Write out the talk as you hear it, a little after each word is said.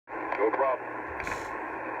problem.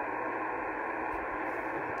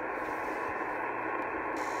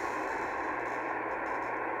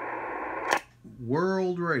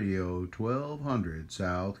 World Radio 1200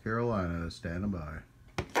 South Carolina, standing by.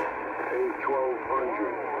 Hey,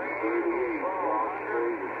 1200, 38, Las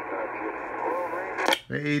Vegas, gotcha.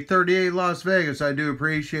 Hey, 38 Las Vegas, I do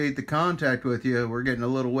appreciate the contact with you. We're getting a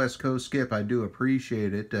little West Coast skip. I do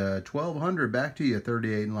appreciate it. 1200, back to you,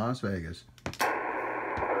 38 in Las Vegas. All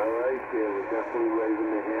right, yeah, we're definitely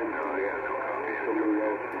raising the hand. Oh, yeah, no copy. Somebody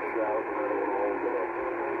else can shout, and I don't want to hold it up.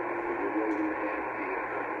 We're raising the hand.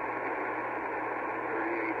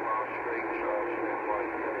 38 miles straight, Charles, stand by.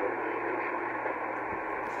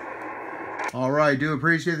 All right, do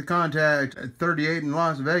appreciate the contact. 38 in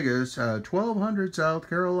Las Vegas, 1200 South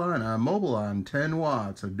Carolina, mobile on 10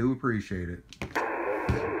 watts. I do appreciate it.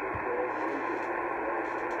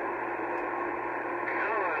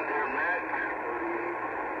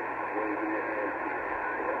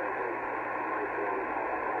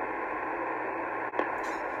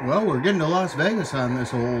 Well, we're getting to Las Vegas on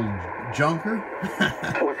this old junker.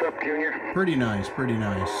 What's up, Junior? Pretty nice, pretty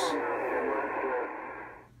nice.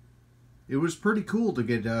 It was pretty cool to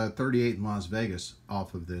get 38 in Las Vegas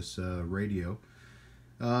off of this radio.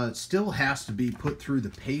 It still has to be put through the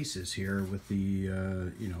paces here with the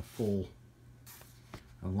you know, full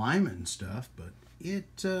alignment and stuff, but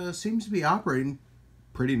it seems to be operating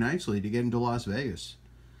pretty nicely to get into Las Vegas.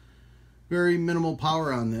 Very minimal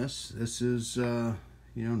power on this. This is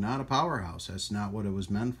you know, not a powerhouse. That's not what it was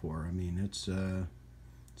meant for. I mean, it's a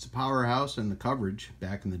powerhouse in the coverage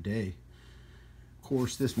back in the day. Of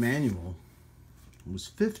course, this manual was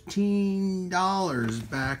 $15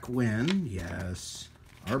 back when. Yes,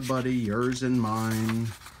 our buddy, yours and mine,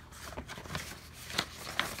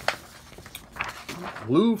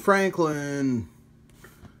 Lou Franklin,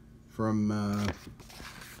 from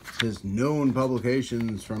his known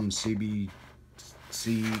publications from CBC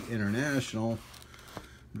International.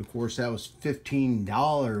 But of course, that was $15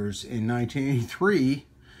 in 1983.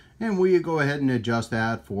 And we go ahead and adjust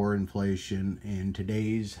that for inflation in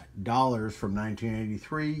today's dollars from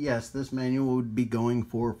 1983. Yes, this manual would be going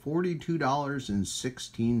for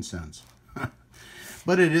 $42.16.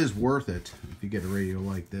 But it is worth it if you get a radio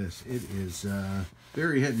like this. It is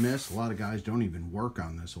very hit and miss. A lot of guys don't even work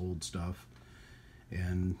on this old stuff.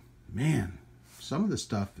 And man, some of the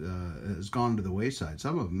stuff has gone to the wayside.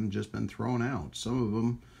 Some of them just been thrown out. Some of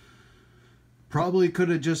them probably could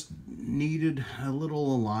have just needed a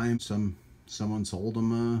little alignment. Someone sold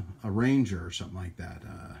them a Ranger or something like that.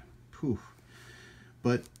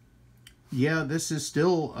 But yeah, this is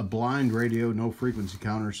still a blind radio, no frequency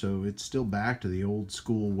counter, so it's still back to the old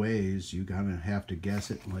school ways. You kind of have to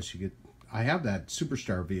guess it unless you get... I have that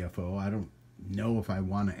Superstar VFO. I don't know if I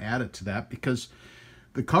want to add it to that because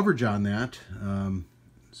the coverage on that,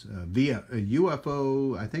 via a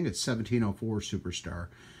UFO, I think it's 1704 Superstar.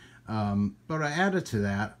 But I added to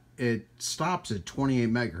that, it stops at 28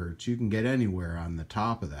 megahertz. You can get anywhere on the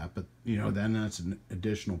top of that, but you know, then that's an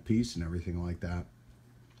additional piece and everything like that.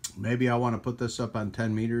 Maybe I want to put this up on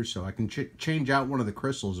 10 meters so I can change out one of the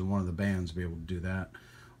crystals in one of the bands, be able to do that.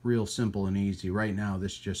 Real simple and easy. Right now,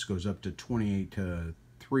 this just goes up to 28 to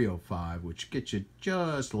 305, which gets you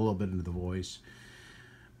just a little bit into the voice.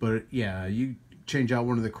 But yeah, you change out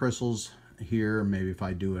one of the crystals here. Maybe if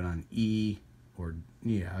I do it on E, or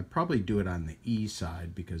yeah, I'd probably do it on the E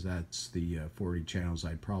side because that's the 40 channels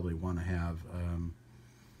I'd probably want to have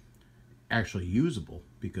actually usable,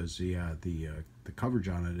 because yeah, the coverage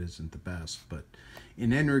on it isn't the best. But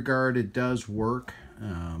in any regard, it does work.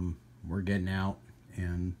 We're getting out,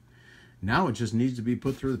 and now it just needs to be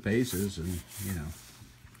put through the paces. And you know,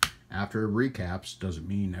 after recaps doesn't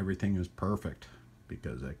mean everything is perfect,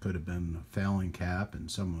 because that could have been a failing cap and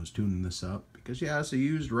someone was tuning this up. Because yeah, it's a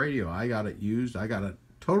used radio. I got it used. I got it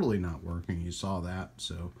totally not working. You saw that.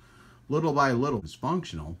 So little by little, it's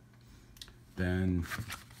functional. Then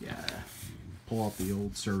yeah, pull out the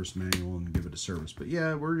old service manual and give it a service. But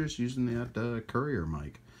yeah, we're just using that Courier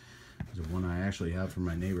mic. The one I actually have for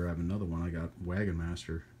my neighbor. I have another one. I got Wagon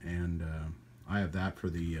Master, and I have that for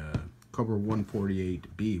the Cobra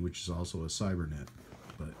 148B, which is also a Cybernet,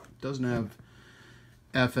 but it doesn't have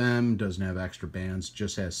FM, doesn't have extra bands,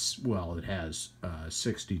 just has, well, it has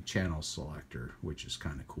 60 channel selector, which is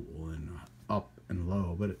kind of cool, and up and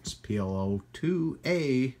low, but it's PLO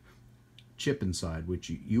 2A chip inside, which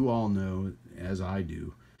you all know, as I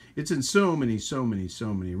do. It's in so many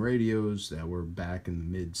radios that were back in the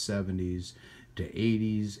mid 70s to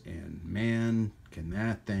 80s, and man, can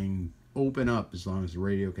that thing open up as long as the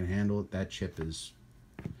radio can handle it. That chip is,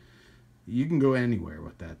 you can go anywhere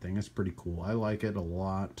with that thing. It's pretty cool. I like it a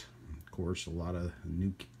lot. Of course, a lot of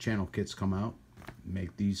new channel kits come out,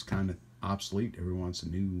 make these kind of obsolete. Everyone wants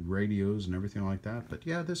new radios and everything like that. But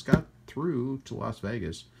yeah, this got through to Las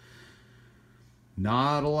Vegas.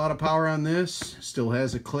 Not a lot of power on this. Still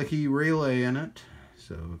has a clicky relay in it.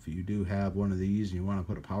 So if you do have one of these and you want to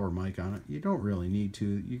put a power mic on it, you don't really need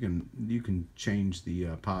to. You can change the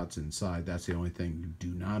pots inside. That's the only thing. You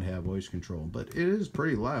do not have voice control, but it is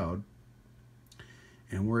pretty loud.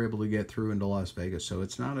 And we're able to get through into Las Vegas, so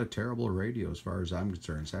it's not a terrible radio as far as I'm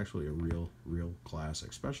concerned. It's actually a real classic,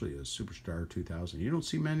 especially a Superstar 2000. You don't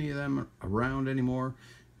see many of them around anymore.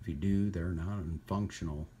 If you do, they're not in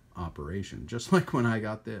functional operation, just like when I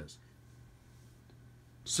got this.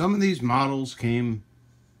 Some of these models came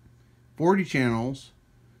 40 channels,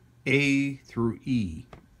 A through E.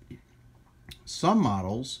 Some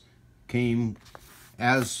models came,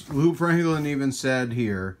 as Lou Franklin even said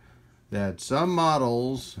here, that some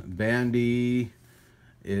models, band E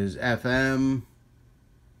is FM,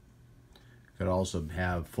 could also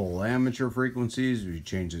have full amateur frequencies if you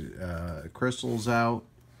change the crystals out.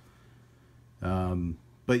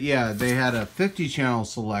 But yeah, they had a 50 channel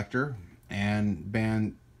selector and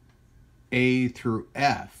band A through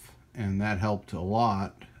F, and that helped a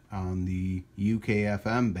lot on the UK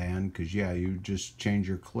FM band, because yeah, you just change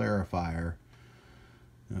your clarifier.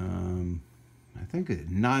 I think a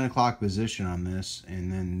 9 o'clock position on this,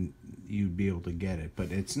 and then you'd be able to get it.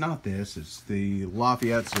 But it's not this, it's the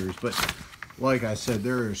Lafayette series. But like I said,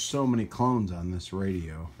 there are so many clones on this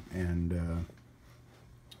radio, and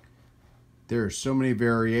there are so many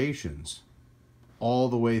variations all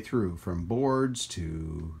the way through, from boards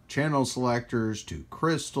to channel selectors to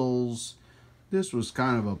crystals. This was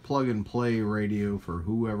kind of a plug and play radio for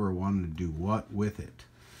whoever wanted to do what with it.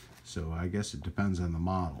 So I guess it depends on the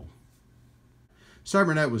model.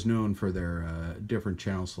 Cybernet was known for their different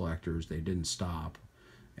channel selectors. They didn't stop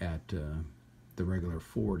at the regular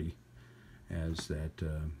 40, as that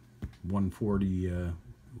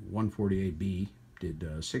 148B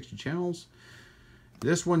did 60 channels.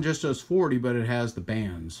 This one just does 40, but it has the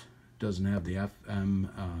bands. It doesn't have the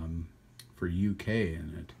FM for UK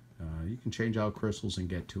in it. You can change out crystals and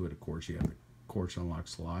get to it. Of course, you have a quartz unlock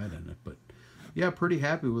slide in it. But yeah, pretty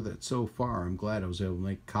happy with it so far. I'm glad I was able to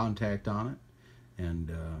make contact on it.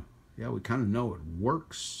 And yeah, we kind of know it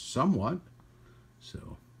works somewhat.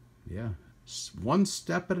 So yeah, one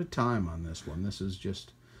step at a time on this one. This is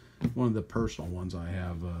just one of the personal ones I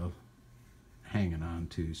have hanging on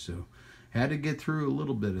to. So had to get through a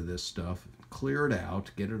little bit of this stuff, clear it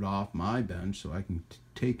out, get it off my bench so I can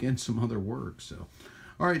take in some other work. So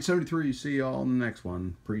all right, 73, see you all in the next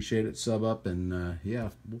one. Appreciate it. Sub up, and yeah,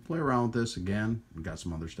 we'll play around with this again. We got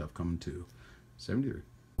some other stuff coming too. 73.